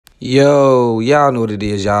Yo, y'all know what it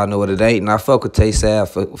is. Y'all know what it ain't. And I fuck with Tay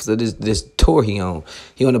Sav for this tour he on.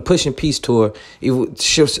 He on the Push and Peace tour. He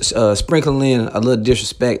sprinkling in a little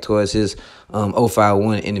disrespect towards his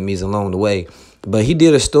 051 enemies along the way. But he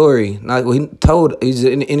did a story. He's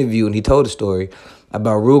in an interview and he told a story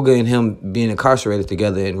about Rooga and him being incarcerated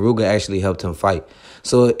together, and Rooga actually helped him fight.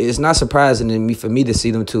 So it's not surprising for me to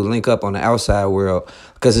see them two link up on the outside world,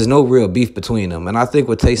 because there's no real beef between them. And I think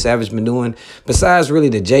what Tay Savage been doing, besides really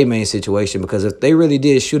the J-Main situation, because if they really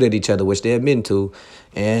did shoot at each other, which they admit to,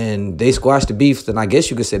 and they squashed the beef, then I guess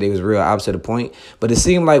you could say they was real opposite of the point. But it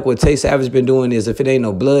seemed like what Tay Savage been doing is, if it ain't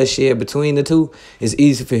no bloodshed between the two, it's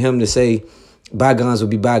easy for him to say bygones will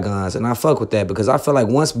be bygones. And I fuck with that, because I feel like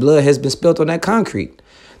once blood has been spilt on that concrete,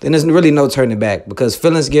 then there's really no turning back, because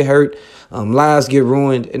feelings get hurt, lives get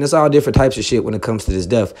ruined, and it's all different types of shit when it comes to this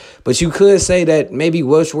death. But you could say that maybe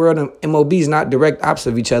Welsh World and MOB is not direct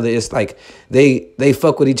opposite of each other. It's like they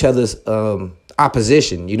fuck with each other's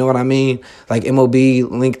opposition. You know what I mean? Like MOB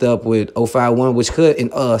linked up with 051, which could, in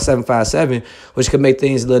 757, which could make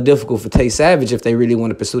things a little difficult for Tay Savage if they really want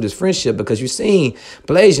to pursue this friendship, because you seen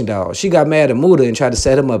Blasian Dog. She got mad at Muda and tried to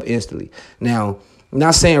set him up instantly. Now, I'm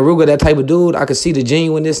not saying Rooga that type of dude. I could see the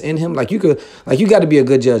genuineness in him. You got to be a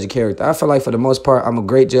good judge of character. I feel like for the most part, I'm a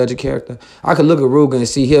great judge of character. I could look at Rooga and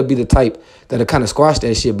see he'll be the type that'll kind of squash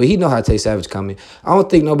that shit, but he know how Tay Savage coming. I don't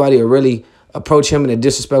think nobody will really approach him in a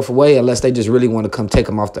disrespectful way unless they just really want to come take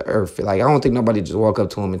him off the earth. I don't think nobody just walk up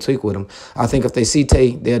to him and tweak with him. I think if they see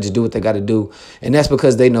Tay, they'll just do what they got to do. And that's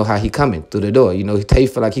because they know how he coming through the door. You know, Tay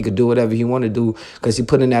feel like he could do whatever he want to do because he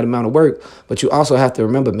put in that amount of work. But you also have to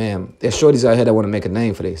remember, man, there's shorties out here that want to make a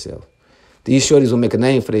name for themselves. These shorties will make a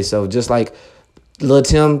name for themselves, just like Lil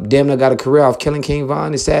Tim damn near got a career off killing King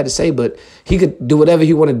Von. It's sad to say, but he could do whatever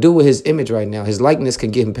he want to do with his image right now. His likeness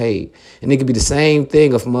can get him paid. And it could be the same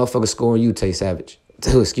thing if motherfuckers scoring you, Tay Savage.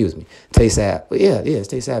 Excuse me, Tay Sav. But yeah, it's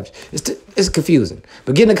Tay Savage. It's confusing.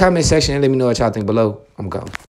 But get in the comment section and let me know what y'all think below. I'm gone.